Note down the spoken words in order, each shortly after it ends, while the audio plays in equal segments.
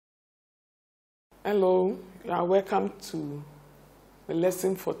Hello, you are welcome to the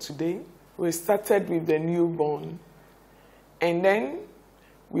lesson for today. We started with the newborn, and then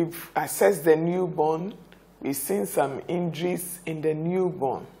we've assessed the newborn. We've seen some injuries in the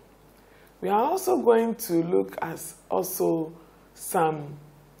newborn. We are also going to look at some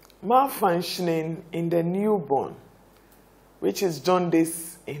malfunctioning in the newborn, which is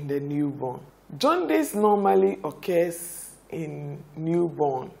jaundice in the newborn. Jaundice normally occurs in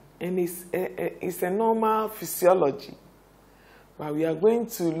newborn, and it's a normal physiology. But we are going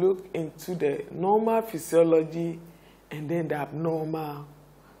to look into the normal physiology and then the abnormal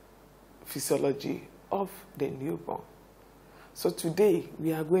physiology of the newborn. So today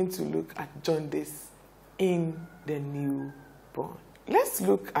we are going to look at jaundice in the newborn. Let's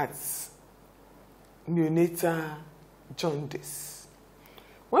look at neonatal jaundice.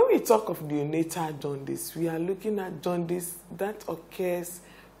 When we talk of neonatal jaundice, we are looking at jaundice that occurs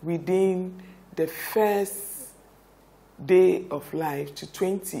within the first day of life to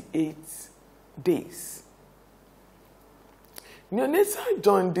 28 days. Neonatal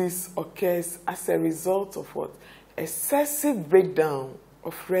jaundice occurs as a result of what? Excessive breakdown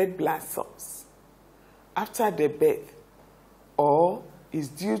of red blood cells after the birth, or is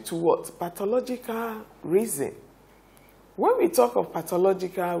due to what? Pathological reason. When we talk of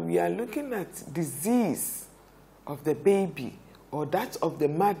pathological, we are looking at disease of the baby or that of the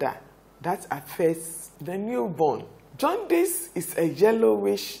mother that affects the newborn. Jaundice is a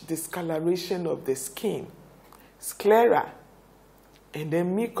yellowish discoloration of the skin, sclera, and the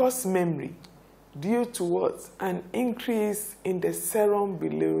mucous membrane due to what? An increase in the serum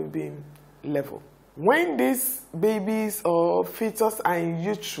bilirubin level. When these babies or fetus are in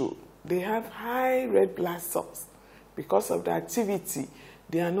utero, they have high red blood cells. Because of the activity,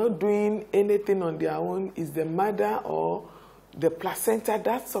 they are not doing anything on their own. It's the mother or the placenta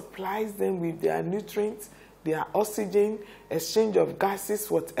that supplies them with their nutrients, their oxygen, exchange of gases,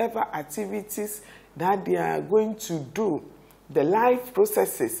 whatever activities that they are going to do. The life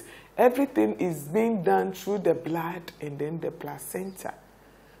processes, everything is being done through the blood and then the placenta.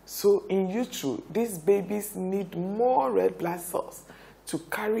 So in utero, these babies need more red blood cells to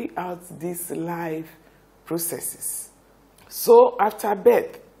carry out these life processes. So after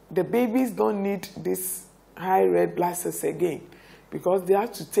birth, the babies don't need these high red blood cells again because they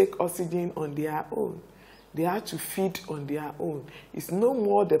have to take oxygen on their own. They have to feed on their own. It's no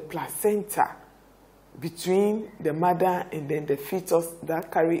more the placenta between the mother and then the fetus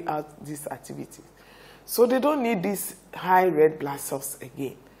that carry out these activities. So they don't need these high red blood cells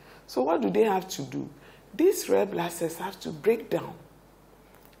again. So what do they have to do? These red blood cells have to break down.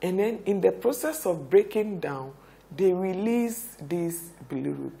 And then in the process of breaking down, they release this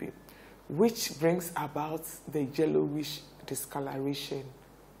bilirubin, which brings about the yellowish discoloration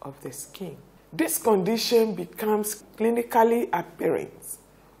of the skin. This condition becomes clinically apparent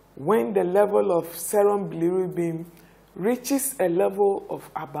when the level of serum bilirubin reaches a level of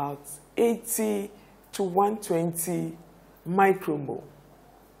about 80 to 120 micromole.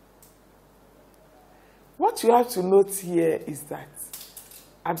 What you have to note here is that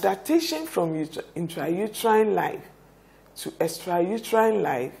adaptation from intrauterine life to extrauterine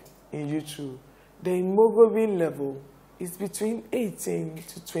life in utero, the hemoglobin level is between 18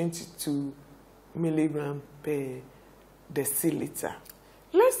 to 22 milligrams per deciliter.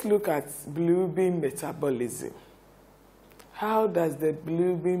 Let's look at bilirubin metabolism. How does the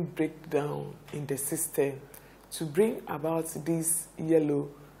bilirubin break down in the system to bring about this yellow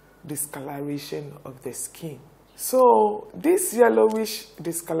discoloration of the skin? So this yellowish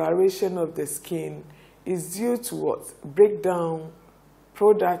discoloration of the skin is due to what? Breakdown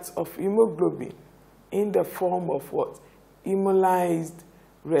products of hemoglobin in the form of what? Hemolyzed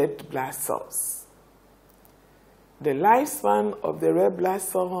red blood cells. The lifespan of the red blood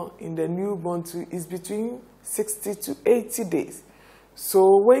cell in the newborn is between 60 to 80 days.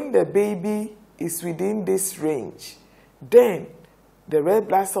 So when the baby is within this range, then the red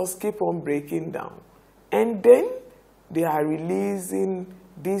blood cells keep on breaking down. And then they are releasing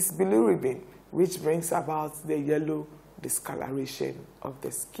this bilirubin, which brings about the yellow discoloration of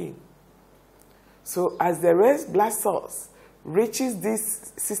the skin. So as the red blood cells reaches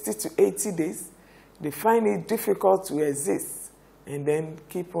this 60 to 80 days, they find it difficult to exist and then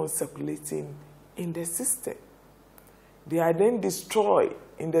keep on circulating in the system. They are then destroyed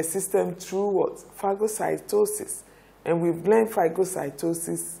in the system through what? Phagocytosis. And we've learned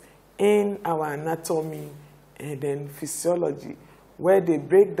phagocytosis in our anatomy and then physiology, where they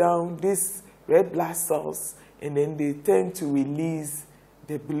break down these red blood cells and then they tend to release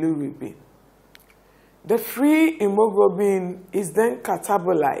the bilirubin. The free hemoglobin is then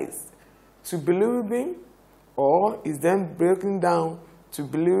catabolized to bilirubin, or is then broken down to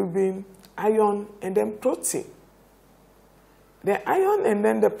bilirubin, iron, and then protein. The iron and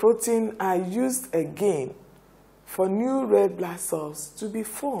then the protein are used again for new red blood cells to be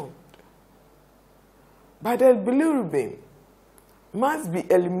formed. But the bilirubin must be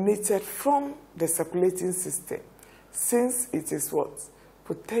eliminated from the circulating system, since it is what?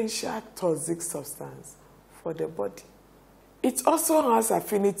 Potential toxic substance for the body. It also has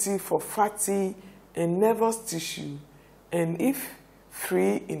affinity for fatty and nervous tissue, and if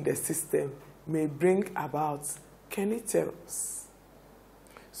free in the system, may bring about kernicterus.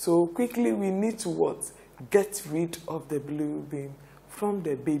 So quickly we need to what? Get rid of the bilirubin from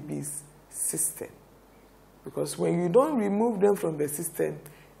the baby's system. Because when you don't remove them from the system,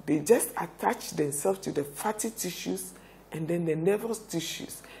 they just attach themselves to the fatty tissues and then the nervous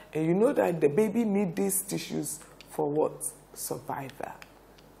tissues. And you know that the baby needs these tissues for what? Survival.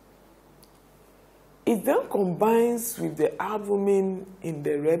 It then combines with the albumin in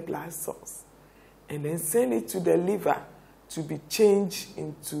the red blood cells and then send it to the liver to be changed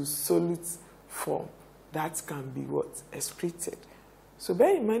into solid form that can be what? Excreted. So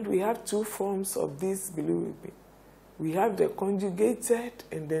bear in mind we have two forms of this bilirubin. We have the conjugated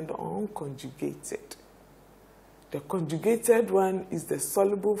and then the unconjugated. The conjugated one is the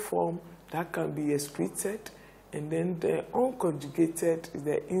soluble form that can be excreted, and then the unconjugated is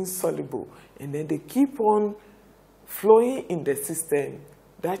the insoluble, and then they keep on flowing in the system.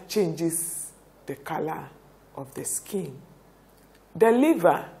 That changes the color of the skin. The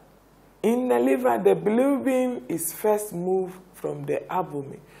liver. In the liver, the bilirubin is first moved from the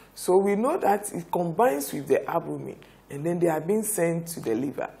albumin. So we know that it combines with the albumin, and then they are being sent to the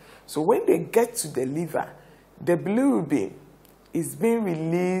liver. So when they get to the liver, the bilirubin is being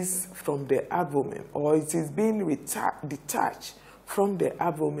released from the albumin, or it is being detached from the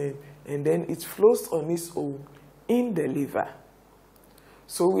albumin, and then it flows on its own in the liver.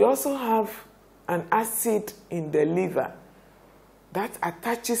 So we also have an acid in the liver that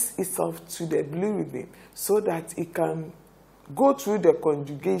attaches itself to the bilirubin so that it can go through the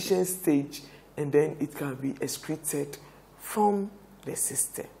conjugation stage, and then it can be excreted from the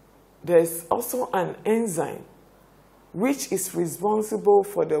system. There's also an enzyme which is responsible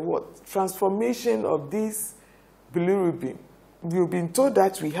for the what? Transformation of this bilirubin. We've been told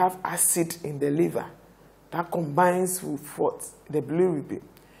that we have acid in the liver that combines with what? The bilirubin.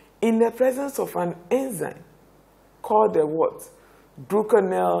 In the presence of an enzyme called the what?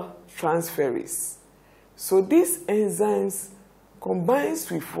 Gluconyl transferase. So these enzymes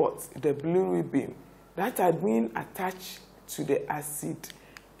combines with what? The bilirubin that are being attached to the acid,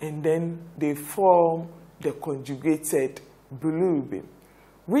 and then they form the conjugated bilirubin,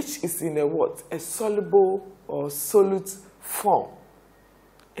 which is in a what? A soluble or solid form,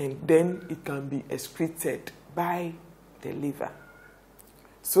 and then it can be excreted by the liver.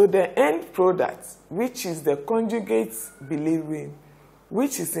 So the end product, which is the conjugate bilirubin,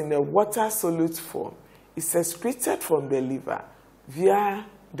 which is in a water-solute form, is excreted from the liver via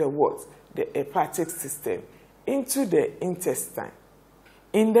the what? The hepatic system into the intestine.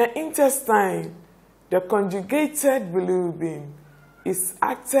 In the intestine, the conjugated bilirubin is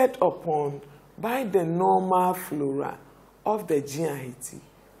acted upon by the normal flora of the GIT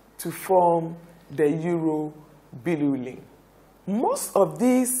to form the urobilulin. Most of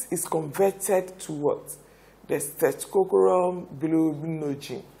this is converted to what? The Streptococcus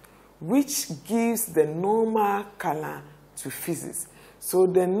bilirubinogen, which gives the normal color to feces. So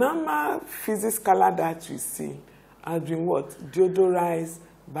the normal feces color that we see has been what? Deodorized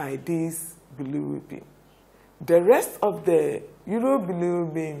by this bilirubin. The rest of the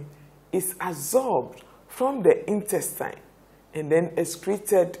urobilulin is absorbed from the intestine and then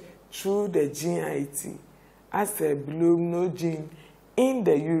excreted through the GIT as a bilirubinogen in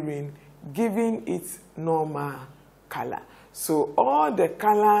the urine, giving it normal color. So all the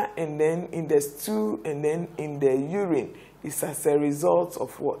color and then in the stool and then in the urine is as a result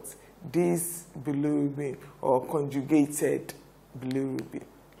of what? This bilirubin or conjugated bilirubin.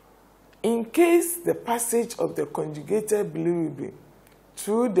 In case the passage of the conjugated bilirubin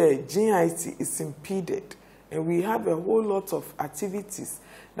through the GIT is impeded, and we have a whole lot of activities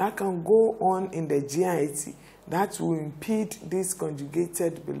that can go on in the GIT that will impede this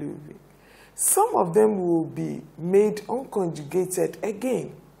conjugated bilirubin. Some of them will be made unconjugated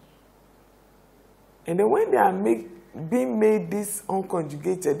again. And then when they are being made this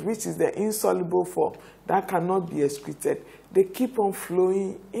unconjugated, which is the insoluble form that cannot be excreted, they keep on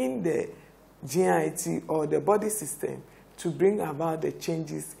flowing in the GIT or the body system to bring about the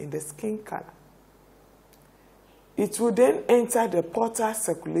changes in the skin color. it will then enter the portal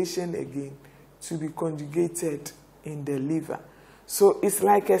circulation again to be conjugated in the liver. So it's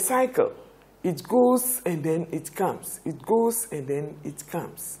like a cycle. It goes and then it comes. It goes and then it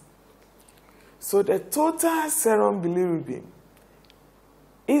comes. So the total serum bilirubin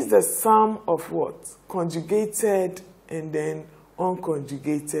is the sum of what? Conjugated and then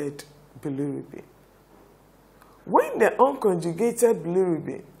unconjugated bilirubin. When the unconjugated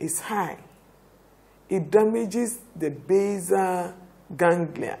bilirubin is high, it damages the basal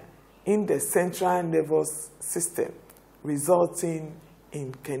ganglia in the central nervous system, resulting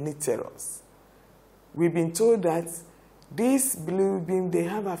in kernicterus. We've been told that these bilirubin, they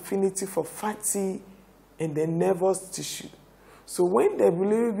have affinity for fatty and the nervous tissue. So when the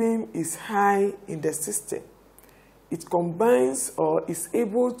bilirubin is high in the system, it combines or is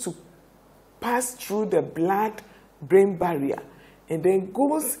able to pass through the blood-brain barrier and then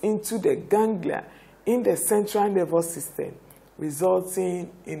goes into the ganglia in the central nervous system,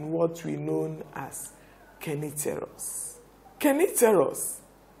 resulting in what we know as kernicterus. Kernicterus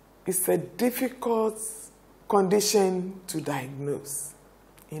is a difficult condition to diagnose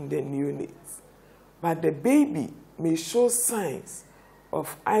in the neonates, but the baby may show signs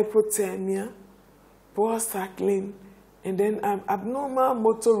of hypothermia, poor suckling, and then abnormal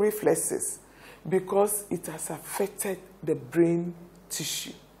motor reflexes because it has affected the brain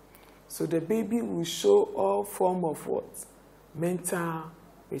tissue. So the baby will show all form of what? Mental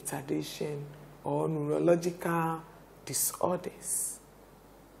retardation or neurological disorders.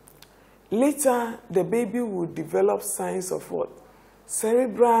 Later, the baby will develop signs of what?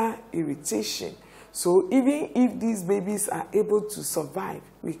 Cerebral irritation. So even if these babies are able to survive,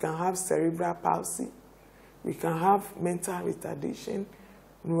 we can have cerebral palsy, we can have mental retardation,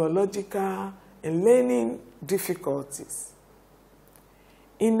 neurological and learning difficulties.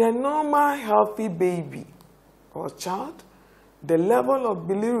 In a normal healthy baby or child, the level of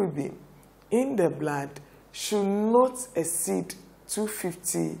bilirubin in the blood should not exceed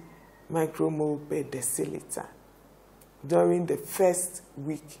 250 micromole per deciliter during the first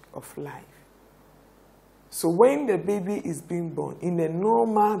week of life. So when the baby is being born, in a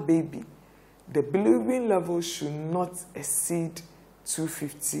normal baby, the bilirubin level should not exceed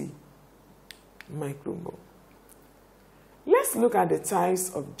 250 micromole. Let's look at the types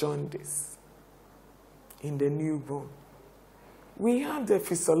of jaundice in the newborn. We have the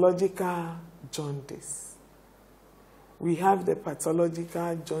physiological jaundice. We have the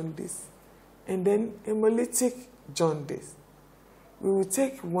pathological jaundice, and then hemolytic jaundice. We will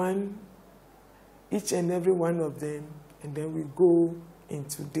take each and every one of them, and then we go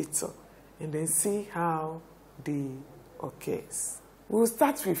into detail, and then see how they occur. We will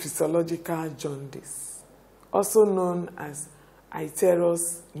start with physiological jaundice, also known as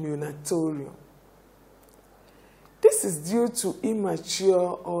icterus neonatorium. This is due to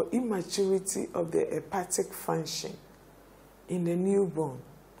immature or immaturity of the hepatic function in the newborn,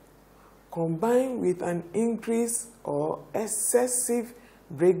 combined with an increase or excessive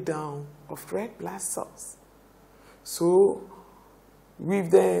breakdown of red blood cells. So,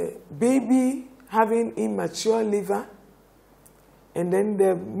 with the baby having immature liver, and then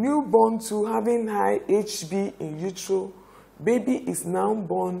the newborn too having high HB in utero, baby is now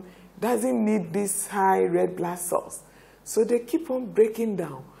born, doesn't need these high red blood cells. So they keep on breaking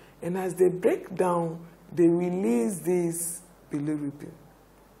down. And as they break down, they release this bilirubin.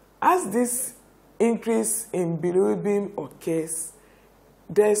 As this increase in bilirubin occurs,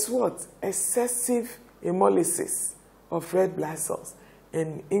 there's what? Excessive hemolysis of red blood cells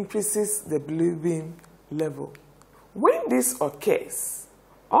and increases the bilirubin level. When this occurs,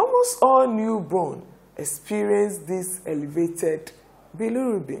 almost all newborn experience this elevated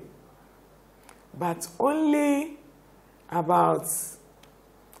bilirubin, but only about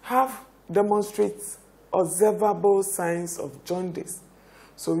half demonstrate observable signs of jaundice.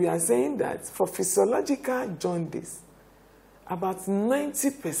 So we are saying that for physiological jaundice, about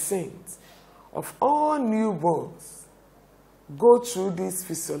 90% of all newborns go through this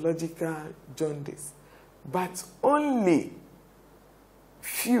physiological jaundice, but only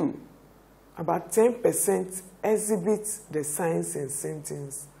few, about 10%, exhibit the signs and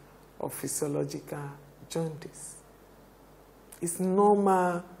symptoms of physiological jaundice. It's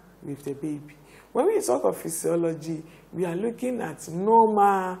normal with the baby. When we talk of physiology, we are looking at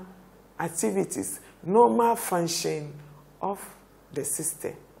normal activities, normal function of the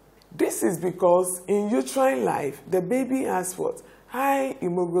system. This is because in uterine life, the baby has what? High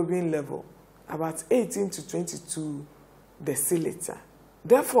hemoglobin level, about 18 to 22 deciliter.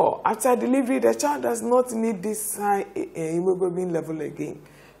 Therefore, after delivery, the child does not need this high hemoglobin level again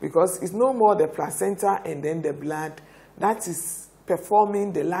because it's no more the placenta and then the blood that is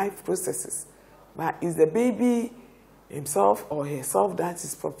performing the life processes, but it's the baby himself or herself that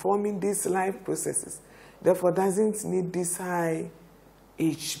is performing these life processes. Therefore, doesn't need this high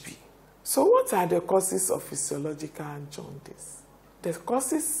HB. So what are the causes of physiological jaundice? The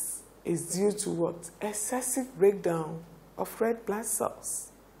causes is due to what? Excessive breakdown of red blood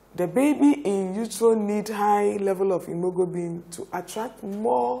cells. The baby in utero need high level of hemoglobin to attract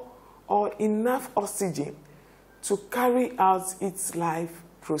more or enough oxygen to carry out its life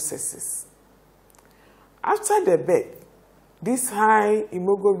processes. After the birth, this high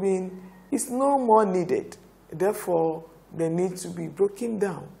hemoglobin is no more needed. Therefore, they need to be broken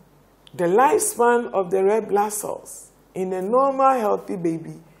down. The lifespan of the red blood cells in a normal healthy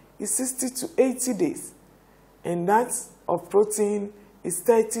baby is 60 to 80 days, and that of protein is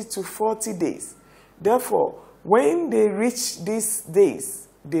 30 to 40 days. Therefore, when they reach these days,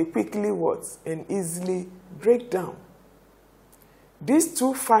 they quickly what? And easily break down. These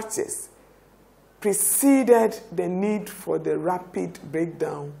two factors preceded the need for the rapid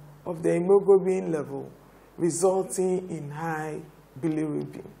breakdown of the hemoglobin level, resulting in high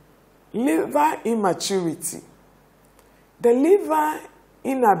bilirubin. Liver immaturity. The liver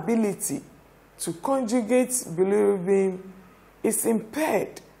inability to conjugate bilirubin is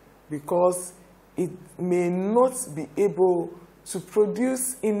impaired because it may not be able to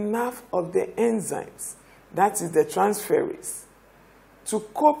produce enough of the enzymes, that is the transferase, to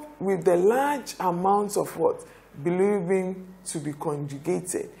cope with the large amounts of what? Bilirubin to be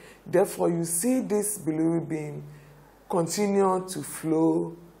conjugated. Therefore, you see this bilirubin continue to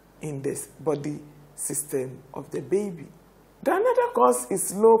flow in the body system of the baby. The another cause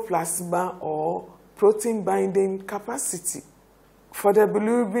is low plasma or protein binding capacity for the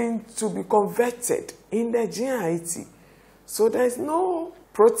bilirubin to be converted in the GIT. So there is no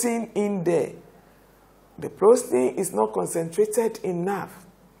protein in there. The protein is not concentrated enough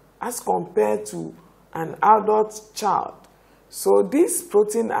as compared to an adult child. So these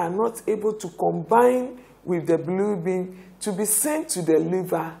proteins are not able to combine with the bilirubin to be sent to the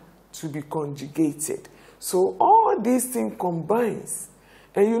liver to be conjugated. So all these things combines.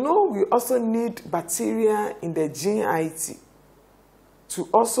 And you know, we also need bacteria in the GIT to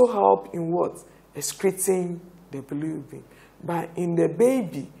also help in what? Excreting the bilirubin. But in the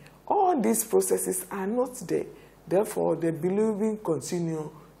baby, all these processes are not there. Therefore, the bilirubin continue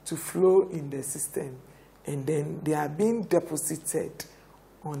to flow in the system, and then they are being deposited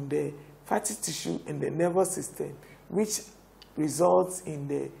on the fatty tissue and the nervous system, which results in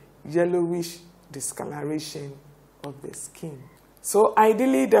the yellowish discoloration of the skin. So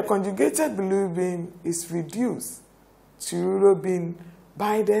ideally, the conjugated bilirubin is reduced to urobilin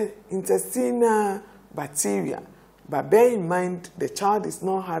by the intestinal bacteria. But bear in mind, the child is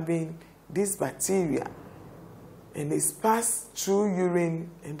not having this bacteria, and it's passed through urine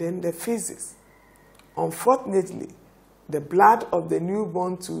and then the feces. Unfortunately, the blood of the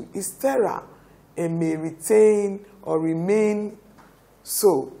newborn too is sterile and may retain or remain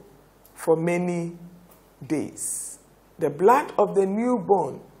so for many days. The blood of the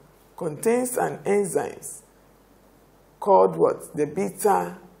newborn contains an enzyme called what? The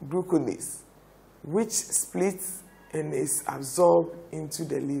beta-glucanase, which splits and is absorbed into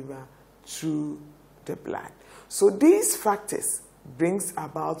the liver through the blood. So these factors brings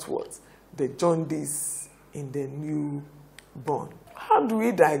about what? The jaundice in the newborn. How do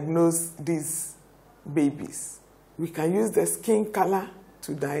we diagnose these babies? We can use the skin color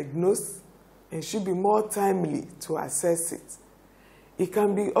to diagnose and should be more timely to assess it. It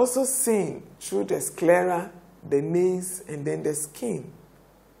can be also seen through the sclera, the nails, and then the skin.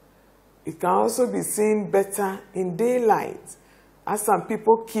 It can also be seen better in daylight, as some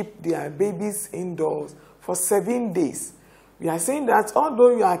people keep their babies indoors for 7 days. We are saying that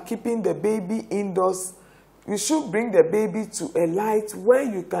although you are keeping the baby indoors, you should bring the baby to a light where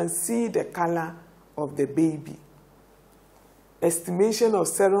you can see the color of the baby. Estimation of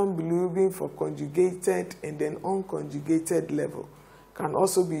serum bilirubin for conjugated and then unconjugated level can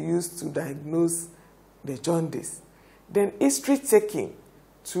also be used to diagnose the jaundice. Then history taking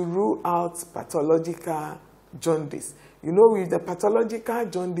to rule out pathological jaundice. You know, with the pathological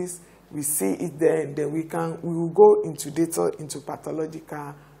jaundice, we see it there, and then we will go into detail into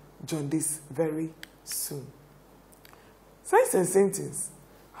pathological jaundice very soon. Signs and symptoms.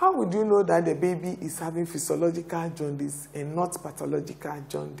 How would you know that the baby is having physiological jaundice and not pathological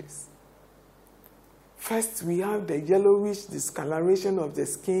jaundice? First, we have the yellowish discoloration of the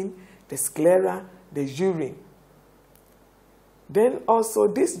skin, the sclera, the urine. Then also,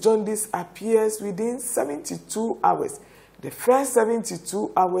 this jaundice appears within 72 hours. the first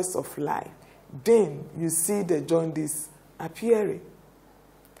 72 hours of life, then you see the jaundice appearing.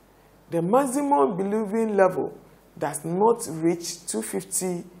 The maximum bilirubin level does not reach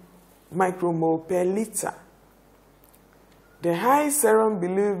 250 micromole per liter. The high serum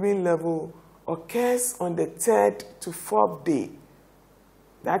bilirubin level occurs on the 3rd to 4th day.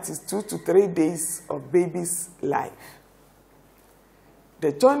 That is 2 to 3 days of baby's life.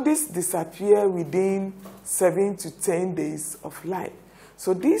 The jaundice disappears within 7 to 10 days of life.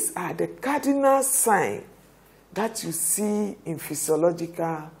 So these are the cardinal signs that you see in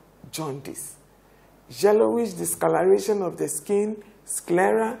physiological jaundice. Yellowish discoloration of the skin,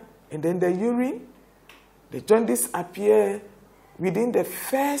 sclera, and then the urine. The jaundice appears within the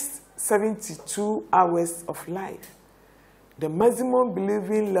first 72 hours of life. The maximum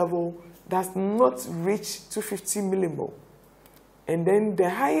bilirubin level does not reach 250 millimole. And then the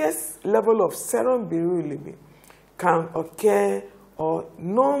highest level of serum bilirubin can occur or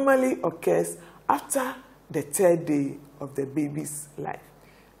normally occurs after the 3rd day of the baby's life.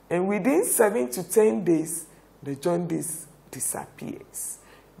 And within 7 to 10 days, the jaundice disappears.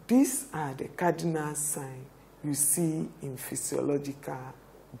 These are the cardinal signs you see in physiological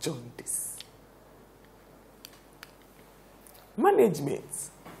jaundice. Management.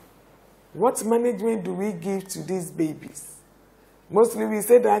 What management do we give to these babies? Mostly we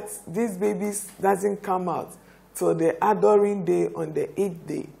say that these babies doesn't come out till the adoring day on the 8th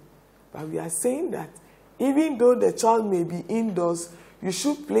day. But we are saying that even though the child may be indoors, you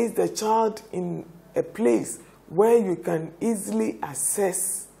should place the child in a place where you can easily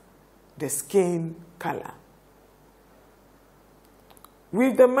assess the skin color.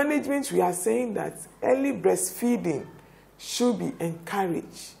 With the management, we are saying that early breastfeeding should be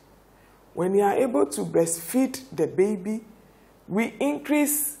encouraged. When you are able to breastfeed the baby, we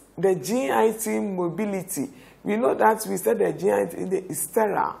increase the GIT mobility. We know that we said the GIT is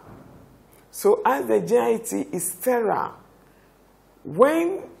sterile. So as the GIT is sterile,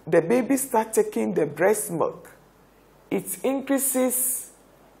 when the baby starts taking the breast milk, it increases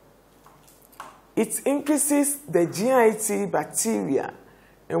the GIT bacteria.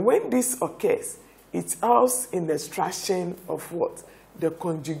 And when this occurs, it helps in the extraction of what? The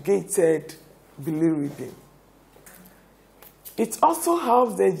conjugated bilirubin. It also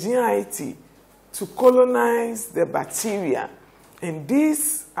helps the GIT to colonize the bacteria, and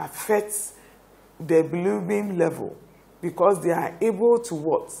this affects the bilirubin level because they are able to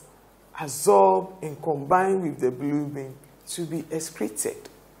what? Absorb and combine with the bilirubin to be excreted.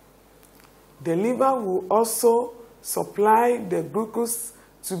 The liver will also supply the glucose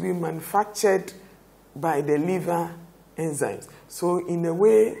to be manufactured by the liver enzymes. So in a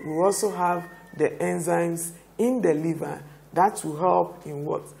way, we also have the enzymes in the liver that will help in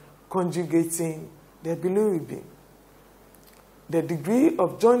what? Conjugating the bilirubin. The degree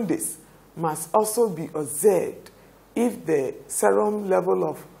of jaundice must also be observed if the serum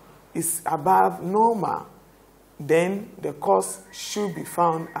level is above normal, then the cause should be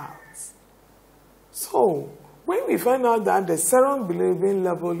found out. So, when we find out that the serum bilirubin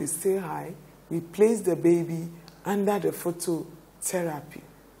level is still high, we place the baby under the phototherapy.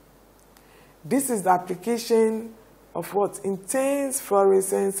 This is the application of what? Intense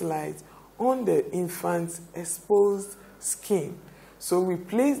fluorescent light on the infant's exposed skin. So we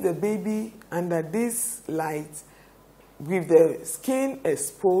place the baby under this light with the skin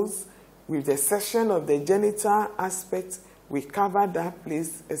exposed, with the section of the genital aspect. We cover that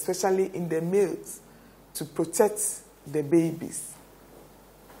place, especially in the males, to protect the babies.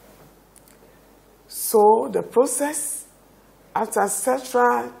 So the process, after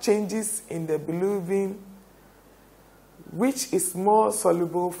several changes in the bilirubin, which is more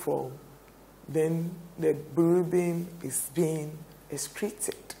soluble form, then the bilirubin is being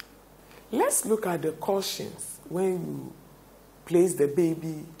excreted. Let's look at the cautions when you place the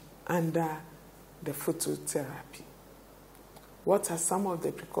baby under the phototherapy. What are some of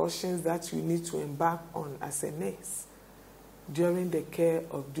the precautions that you need to embark on as a nurse during the care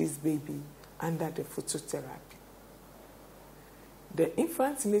of this baby under the phototherapy? The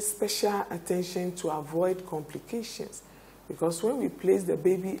infant needs special attention to avoid complications, because when we place the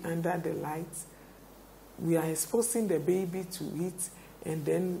baby under the light, we are exposing the baby to heat, and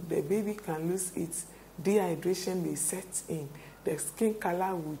then the baby can lose its dehydration may set in. The skin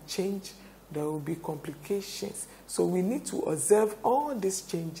color will change. There will be complications. So we need to observe all these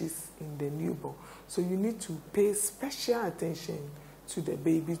changes in the newborn. So you need to pay special attention to the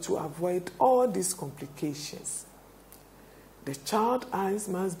baby to avoid all these complications. The child's eyes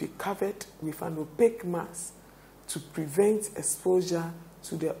must be covered with an opaque mask to prevent exposure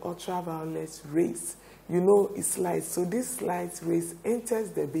to the ultraviolet rays. it's light. So this light rays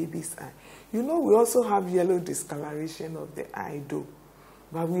enters the baby's eye. We also have yellow discoloration of the eye though.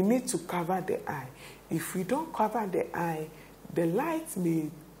 But we need to cover the eye. If we don't cover the eye, the light may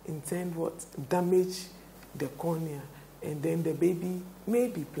intend damage the cornea, and then the baby may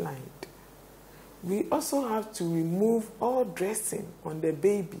be blind. We also have to remove all dressing on the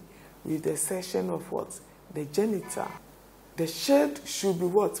baby with the exception of the genital. The shade should be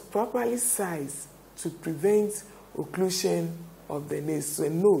properly sized to prevent occlusion of the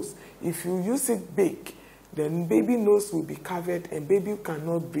nose. If you use it big, then baby nose will be covered and baby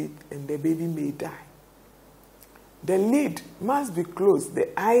cannot breathe and the baby may die. The lid must be closed.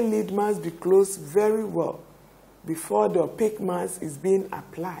 The eyelid must be closed very well before the opaque mask is being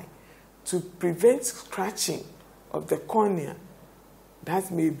applied to prevent scratching of the cornea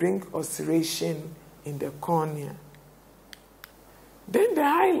that may bring ulceration in the cornea. Then the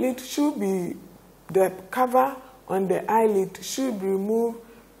eyelid should be, the cover on the eyelid should be removed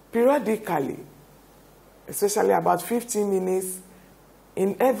periodically, especially about 15 minutes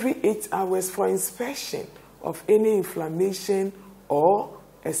in every 8 hours for inspection of any inflammation or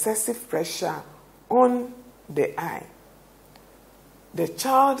excessive pressure on the eye. The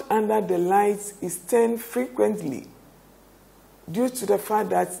child under the lights is turned frequently due to the fact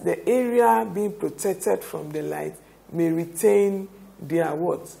that the area being protected from the light may retain their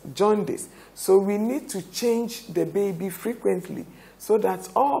jaundice. So we need to change the baby frequently so that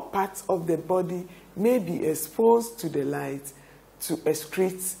all parts of the body may be exposed to the light to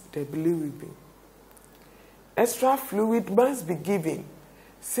excrete the bilirubin. Extra fluid must be given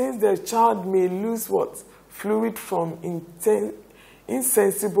since the child may lose fluid from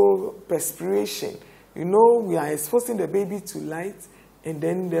insensible perspiration. We are exposing the baby to light and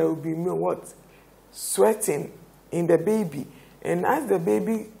then there will be sweating in the baby. And as the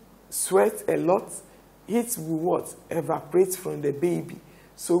baby sweats a lot, it will evaporate from the baby.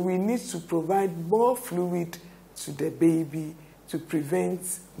 So we need to provide more fluid to the baby to prevent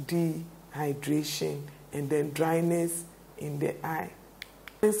dehydration and then dryness in the eye.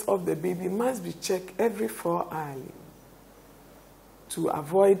 The of the baby must be checked every 4 hours to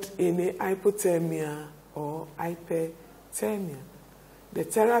avoid any hypothermia or hyperthermia. The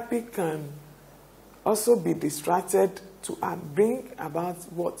therapy can also be distracted to bring about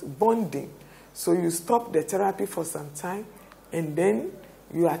bonding. So you stop the therapy for some time and then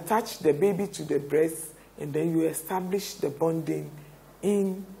you attach the baby to the breast and then you establish the bonding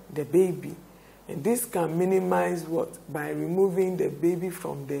in the baby. And this can minimize by removing the baby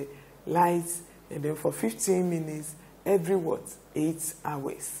from the lights and then for 15 minutes every 8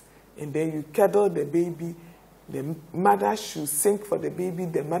 hours. And then you cuddle the baby. The mother should sink for the baby.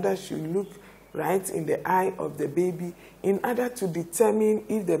 The mother should look right in the eye of the baby in order to determine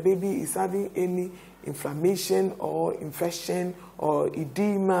if the baby is having any inflammation or infection or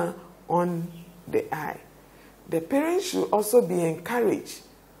edema on the eye. The parents should also be encouraged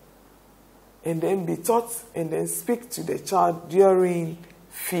and then be taught and then speak to the child during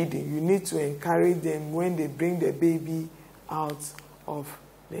feeding. You need to encourage them when they bring the baby out of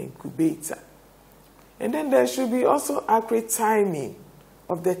the incubator. And then there should be also accurate timing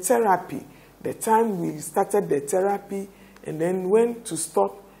of the therapy. The time we started the therapy and then when to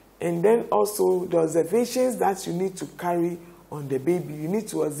stop, and then also the observations that you need to carry on the baby. You need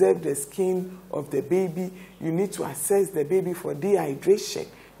to observe the skin of the baby. You need to assess the baby for dehydration.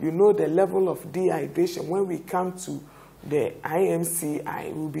 The level of dehydration. When we come to the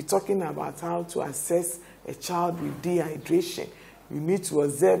IMCI, we'll be talking about how to assess a child with dehydration. You need to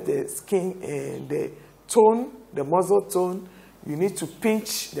observe the skin and the tone, the muscle tone. You need to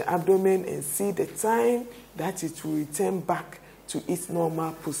pinch the abdomen and see the time that it will return back to its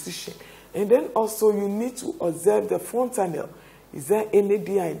normal position. And then also you need to observe the fontanelle. Is there any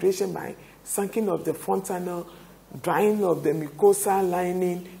dehydration by sinking of the fontanelle, drying of the mucosal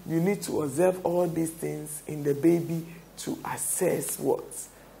lining? You need to observe all these things in the baby to assess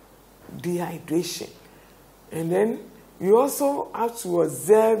dehydration. And then you also have to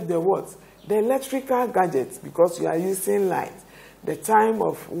observe the electrical gadgets, because you are using light. The time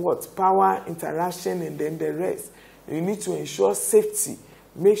of power interaction and then the rest. You need to ensure safety.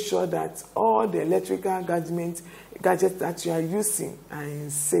 Make sure that all the electrical gadgets that you are using are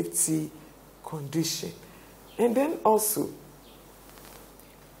in safety condition. And then also,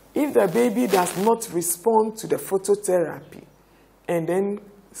 if the baby does not respond to the phototherapy and then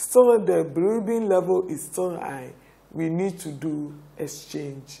still the bilirubin level is still high, we need to do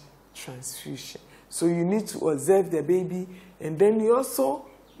exchange transfusion. So you need to observe the baby, and then you also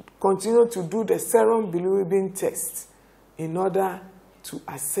continue to do the serum bilirubin test in order to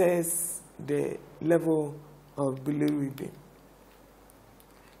assess the level of bilirubin.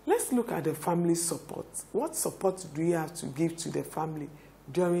 Let's look at the family support. What support do you have to give to the family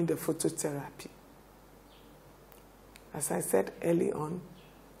during the phototherapy? As I said early on,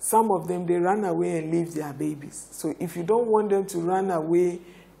 some of them, they run away and leave their babies. So if you don't want them to run away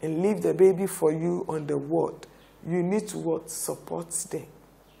and leave the baby for you on the ward, you need to what? Support them.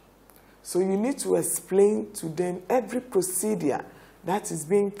 So you need to explain to them every procedure that is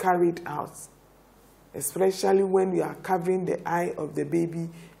being carried out, especially when you are covering the eye of the baby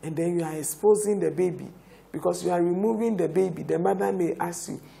and then you are exposing the baby. Because you are removing the baby, the mother may ask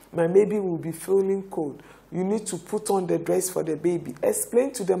you, my baby will be feeling cold. You need to put on the dress for the baby.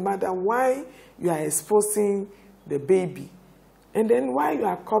 Explain to the mother why you are exposing the baby. And then why you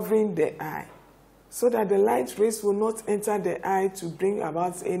are covering the eye. So that the light rays will not enter the eye to bring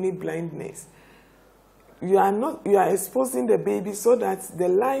about any blindness. You are exposing the baby so that the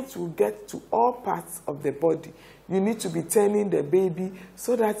light will get to all parts of the body. You need to be turning the baby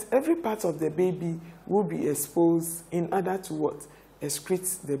so that every part of the baby will be exposed in order to what?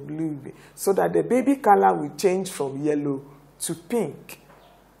 Excrete the bilirubin. So that the baby color will change from yellow to pink.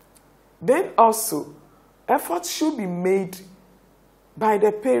 Then also, effort should be made by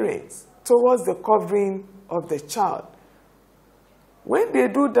the parents towards the covering of the child. When they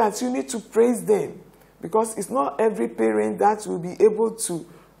do that, you need to praise them, because it's not every parent that will be able to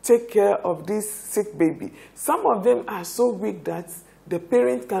take care of this sick baby. Some of them are so weak that the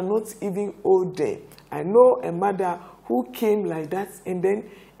parent cannot even hold them. I know a mother who came like that, and then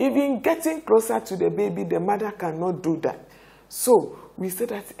even getting closer to the baby, the mother cannot do that. So we say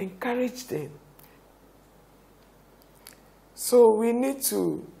that encourage them. So we need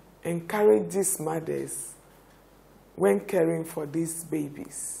to encourage these mothers when caring for these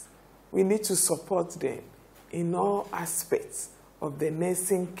babies. We need to support them in all aspects of the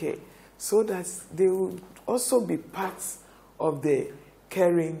nursing care so that they will also be part of the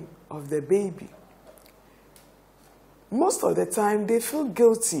caring of the baby. Most of the time, they feel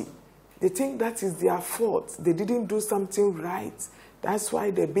guilty. They think that is their fault. They didn't do something right. That's why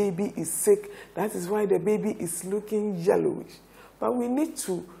the baby is sick. That is why the baby is looking yellowish. But we need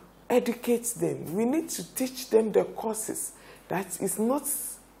to educate them. We need to teach them the causes. That is not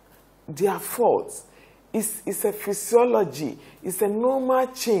their fault. It's a physiology. It's a normal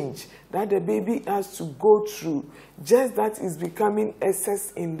change that the baby has to go through. Just that is becoming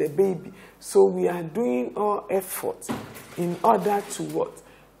excess in the baby. So we are doing our effort in order to what?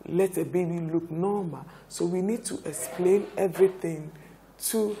 Let the baby look normal. So we need to explain everything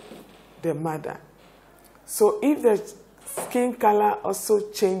to the mother. So if the skin color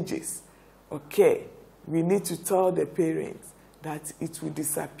also changes, okay, we need to tell the parents that it will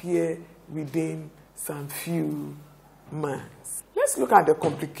disappear within some few months. Let's look at the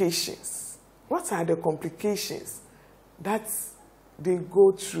complications. What are the complications that they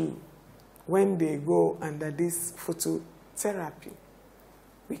go through when they go under this phototherapy?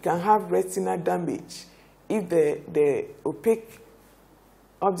 We can have retinal damage if the opaque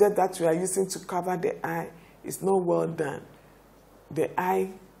object that we are using to cover the eye is not well done. The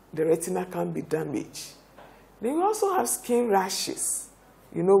retina can be damaged. Then we also have skin rashes.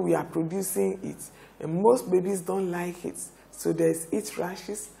 You know, we are producing it, and most babies don't like it. So there's itch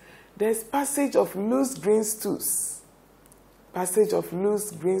rashes. There's passage of loose green stools. Passage of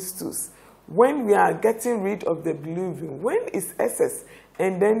loose green stools. When we are getting rid of the bilirubin, when it's excess,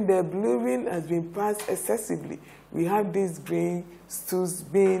 and then the bilirubin has been passed excessively, we have these green stools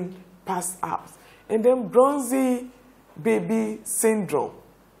being passed out. And then bronzy baby syndrome.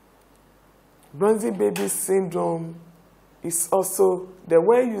 Bronzy baby syndrome is also the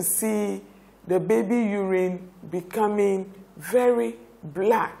way you see the baby urine becoming very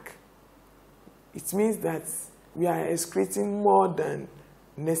black. It means that we are excreting more than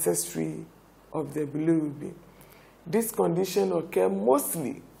necessary of the bilirubin. This condition occurs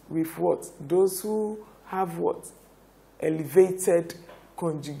mostly with what? Those who have what? Elevated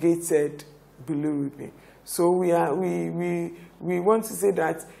conjugated bilirubin. So we want to say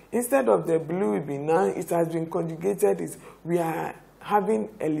that instead of the bilirubin, now it has been conjugated, we are having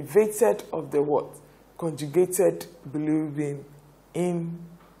elevated of the what? Conjugated bilirubin in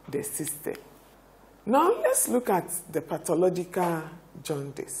the system. Now let's look at the pathological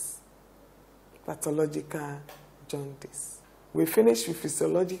jaundice. Pathological jaundice. We finished with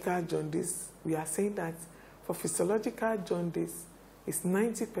physiological jaundice. We are saying that for physiological jaundice, it's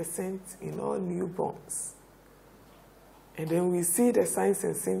 90% in all newborns. And then we see the signs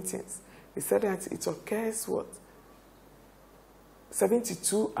and symptoms. We said that it occurs what?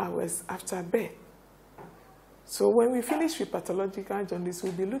 72 hours after birth. So when we finish with pathological jaundice,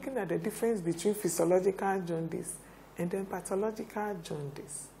 we'll be looking at the difference between physiological jaundice and then pathological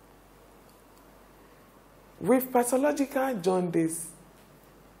jaundice. With pathological jaundice,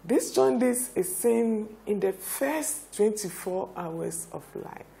 this jaundice is seen in the first 24 hours of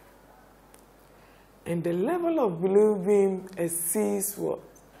life. And the level of bilirubin exceeds what?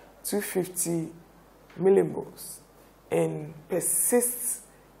 250 millimoles and persists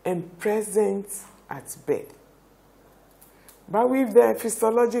and present at birth. But with the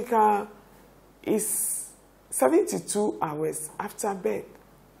physiological, it's 72 hours after birth.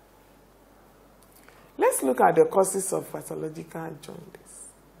 Let's look at the causes of pathological jaundice.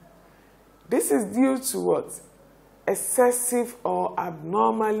 This is due to what? Excessive or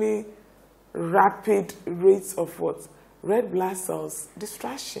abnormally rapid rates of what? Red blood cells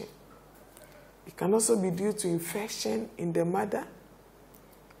destruction. It can also be due to infection in the mother.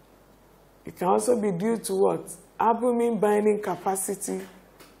 It can also be due to what? Albumin binding capacity,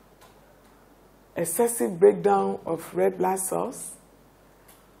 excessive breakdown of red blood cells,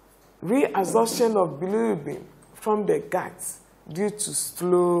 reabsorption of bilirubin from the gut due to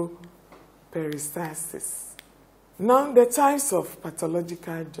slow peristalsis. Now, the types of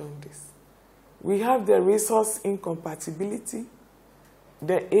pathological jaundice. We have the resource incompatibility,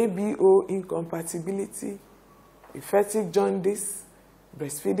 the ABO incompatibility, effective jaundice,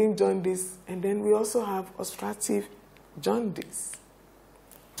 breastfeeding jaundice, and then we also have obstructive jaundice.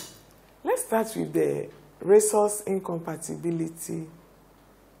 Let's start with the resource incompatibility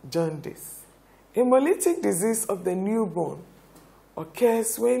jaundice. Hemolytic disease of the newborn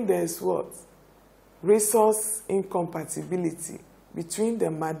occurs when there's what? Resource incompatibility between the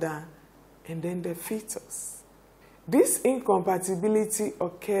mother and then the fetus. This incompatibility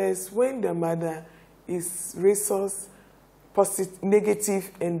occurs when the mother is resource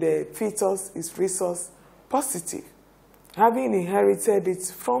negative and the fetus is resource positive, having inherited it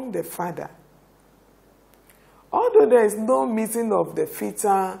from the father. Although there is no mixing of the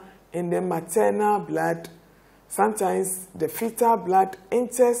fetal and the maternal blood, sometimes the fetal blood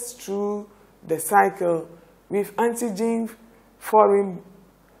enters through the cycle with antigen foreign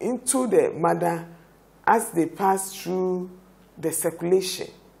into the mother as they pass through the circulation.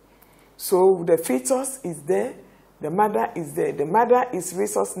 So the fetus is there, the mother is there. The mother is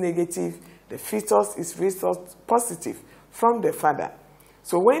resource negative, the fetus is resource positive from the father.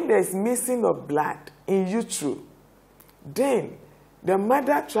 So when there is missing of blood in utero, then the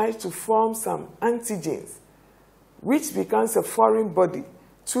mother tries to form some antigens, which becomes a foreign body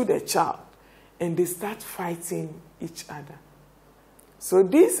to the child, and they start fighting each other. So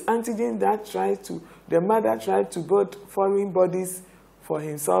these antigens that the mother tried to build foreign bodies for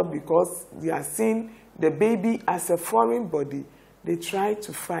himself because they are seeing the baby as a foreign body, they try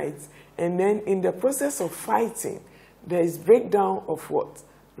to fight. And then in the process of fighting, there is breakdown of what?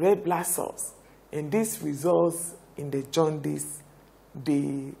 Red blood cells. And this results in the jaundice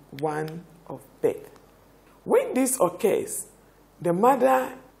day 1 of birth. When this occurs, the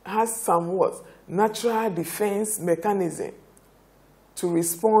mother has somewhat natural defense mechanism to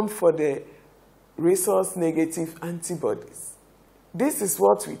respond for the resource negative antibodies. This is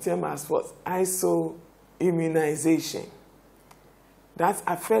what we term as what? Isoimmunization. That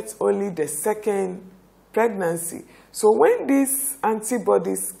affects only the second pregnancy. So when these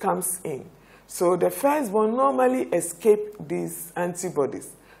antibodies comes in, so the firstborn normally escape these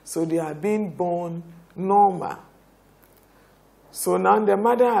antibodies. So they are being born normal. So now the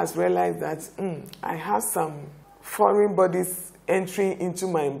mother has realized that I have some foreign bodies entering into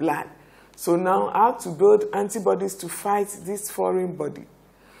my blood. So now I have to build antibodies to fight this foreign body.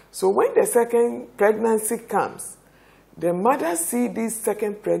 So when the second pregnancy comes, the mother sees this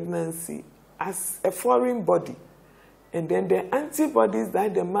second pregnancy as a foreign body. And then the antibodies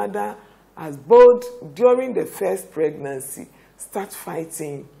that the mother has built during the first pregnancy start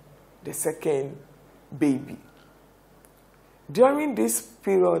fighting the second baby. During this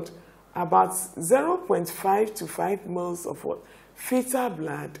period, about 0.5 to 5 mL of what? Fetal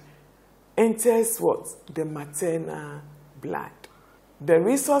blood enters what? The maternal blood. The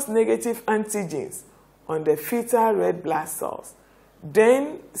resource negative antigens on the fetal red blood cells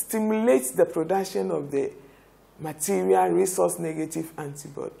then stimulates the production of the material resource negative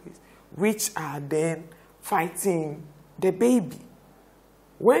antibodies, which are then fighting the baby.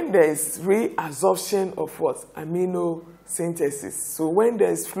 When there is reabsorption of what? Amino synthesis. So when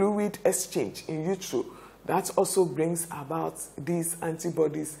there is fluid exchange in utero, that also brings about these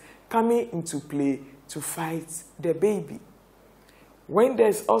antibodies coming into play to fight the baby. When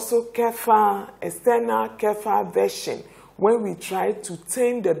there's also external KEFA version, when we try to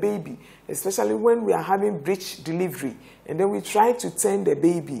turn the baby, especially when we are having breech delivery, and then we try to turn the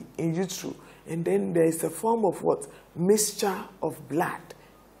baby in utero, and then there is a form of what? Mixture of blood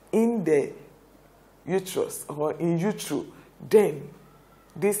in the uterus or in utero. Then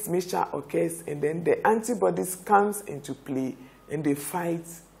this mixture occurs, and then the antibodies comes into play, and they fight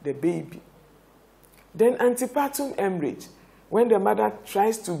the baby. Then antepartum hemorrhage, when the mother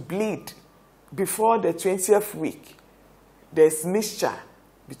tries to bleed before the 20th week, there's mixture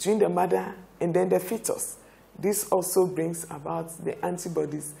between the mother and then the fetus. This also brings about the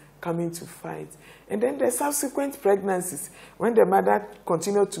antibodies coming to fight. And then the subsequent pregnancies, when the mother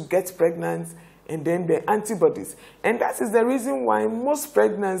continues to get pregnant, and then the antibodies. And that is the reason why most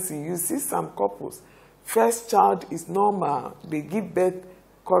pregnancy, you see some couples, first child is normal, they give birth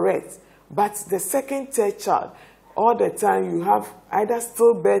correct, but the second, third child, all the time you have either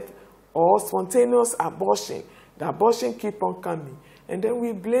stillbirth or spontaneous abortion. The abortion keep on coming. And then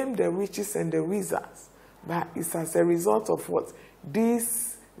we blame the witches and the wizards. But it's as a result of what?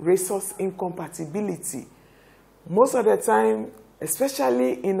 This resource incompatibility. Most of the time,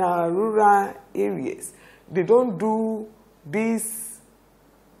 especially in our rural areas, they don't do these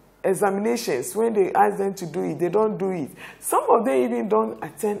examinations. When they ask them to do it, they don't do it. Some of them even don't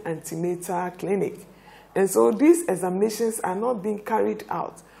attend antenatal clinic. And so these examinations are not being carried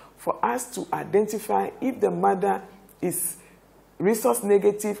out for us to identify if the mother is resource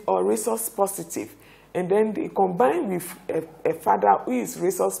negative or resource positive. And then they combine with a father who is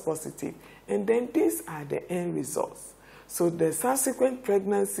resource positive. And then these are the end results. So the subsequent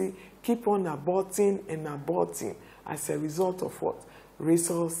pregnancy keep on aborting and aborting as a result of what?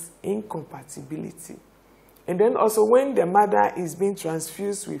 Resource incompatibility. And then also when the mother is being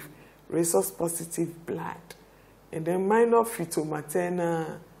transfused with resource positive blood, and then minor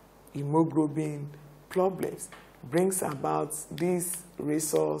fetal-maternal hemoglobin problems brings about this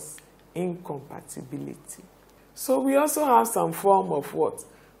resource incompatibility. So we also have some form of what?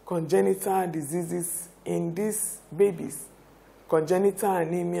 Congenital diseases in these babies. Congenital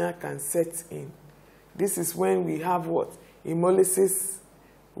anemia can set in. This is when we have what? Hemolysis,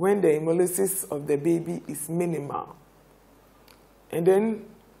 when the hemolysis of the baby is minimal. And then,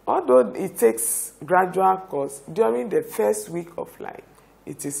 although it takes gradual course, during the first week of life,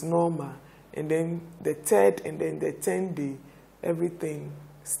 it is normal. And then the third and then the 10th day, everything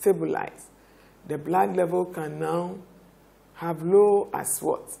stabilizes. The blood level can now have low as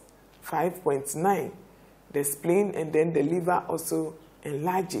what? 5.9. The spleen and then the liver also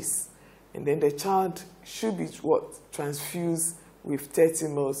enlarges. And then the child should be what? Transfused with 30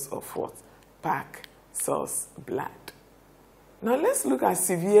 ml of what? Pack source blood. Now let's look at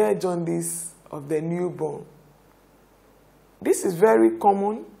severe jaundice of the newborn. This is very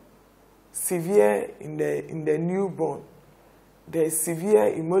common, severe in the newborn. There is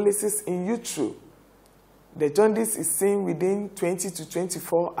severe hemolysis in utero. The jaundice is seen within 20 to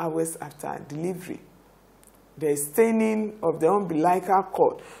 24 hours after delivery. There is staining of the umbilical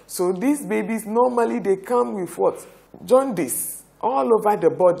cord. So these babies, normally they come with what? Jaundice all over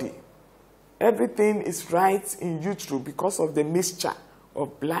the body. Everything is right in utero because of the mixture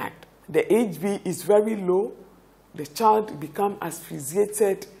of blood. The HB is very low. The child becomes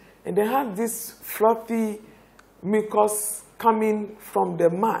asphyxiated, and they have this fluffy mucus coming from the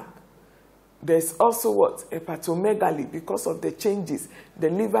mouth. There's also what? Hepatomegaly because of the changes. The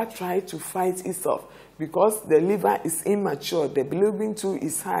liver tries to fight itself because the liver is immature. The bilirubin too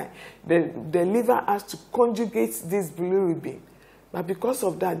is high. The liver has to conjugate this bilirubin. But because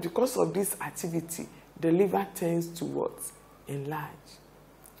of that, because of this activity, the liver tends to what? Enlarge.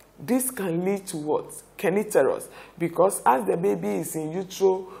 This can lead to what? Kernicterus. Because as the baby is in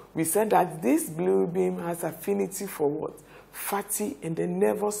utero, we said that this bilirubin has affinity for what? Fatty and the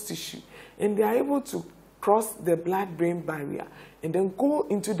nervous tissue. And they are able to cross the blood-brain barrier and then go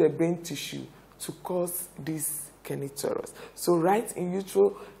into the brain tissue to cause this kernicterus. So right in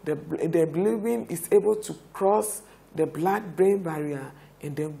utero, the bilirubin is able to cross the blood-brain barrier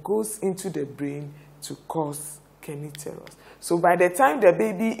and then goes into the brain to cause kernicterus. So by the time the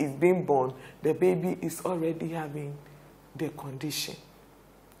baby is being born, the baby is already having the condition.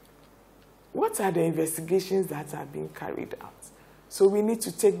 What are the investigations that are being carried out? So we need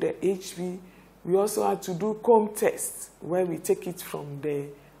to take the HB. We also have to do comb tests where we take it from the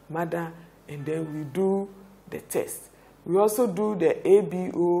mother and then we do the test. We also do the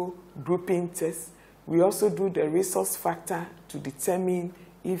ABO grouping test. We also do the resource factor to determine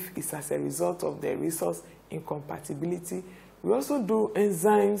if it's as a result of the resource incompatibility. We also do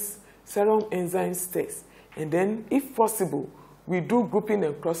enzymes, serum enzymes test. And then, if possible, we do grouping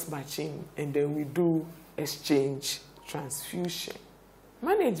and cross-matching, and then we do exchange transfusion.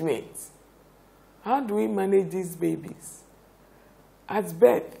 Management. How do we manage these babies? At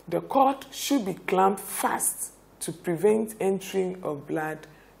birth, the cord should be clamped fast to prevent entry of blood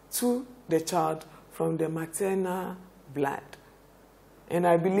to the child from the maternal blood. And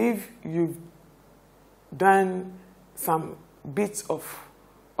I believe you've done some bits of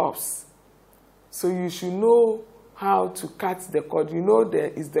ops. So you should know how to cut the cord. You know there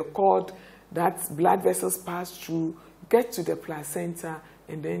is the cord that blood vessels pass through, get to the placenta,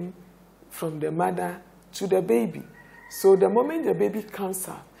 and then from the mother to the baby. So the moment the baby comes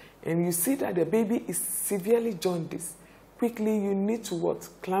out and you see that the baby is severely jaundiced, quickly you need to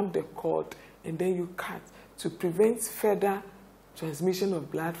clamp the cord and then you cut to prevent further transmission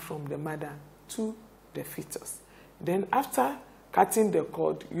of blood from the mother to the fetus. Then after cutting the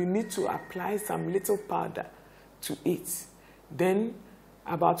cord, you need to apply some little powder to it. Then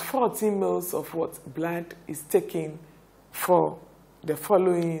about 14 ml of blood is taken for the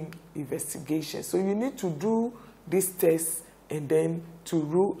following investigation. So you need to do this test and then to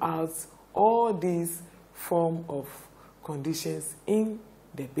rule out all these form of conditions in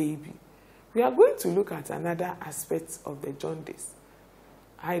the baby. We are going to look at another aspect of the jaundice,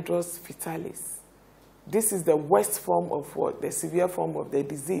 hydrous fetalis. This is the worst form of the severe form of the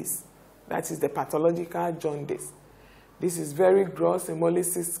disease. That is the pathological jaundice. This is very gross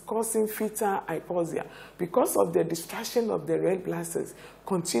hemolysis causing fetal hypoxia because of the distraction of the red blood cells,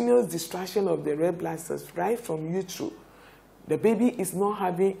 continuous distraction of the red blood cells right from utero. The baby is not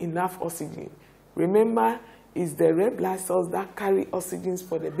having enough oxygen. Remember, it's the red blood cells that carry oxygen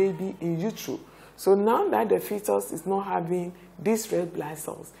for the baby in utero. So now that the fetus is not having these red blood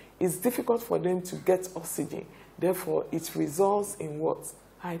cells, it's difficult for them to get oxygen. Therefore, it results in what?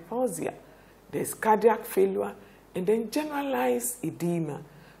 Hypoxia. There's cardiac failure, and then generalized edema.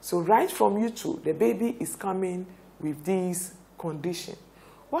 So right from utero, the baby is coming with these conditions.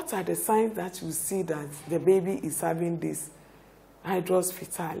 What are the signs that you see that the baby is having this hydrous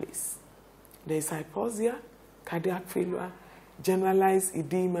fetalis? There is hypoxia, cardiac failure, generalized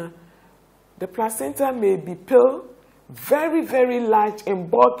edema. The placenta may be pale, very, very large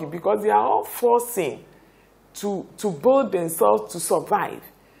and bulky because they are all forcing to build themselves to survive,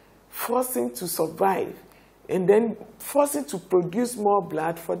 forcing to survive, and then forcing to produce more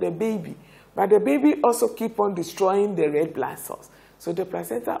blood for the baby. But the baby also keep on destroying the red blood cells. So the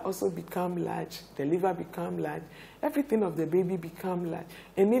placenta also become large, the liver become large, everything of the baby become large.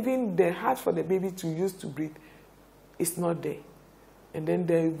 And even the heart for the baby to use to breathe is not there. And then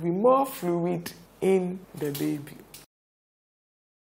there will be more fluid in the baby.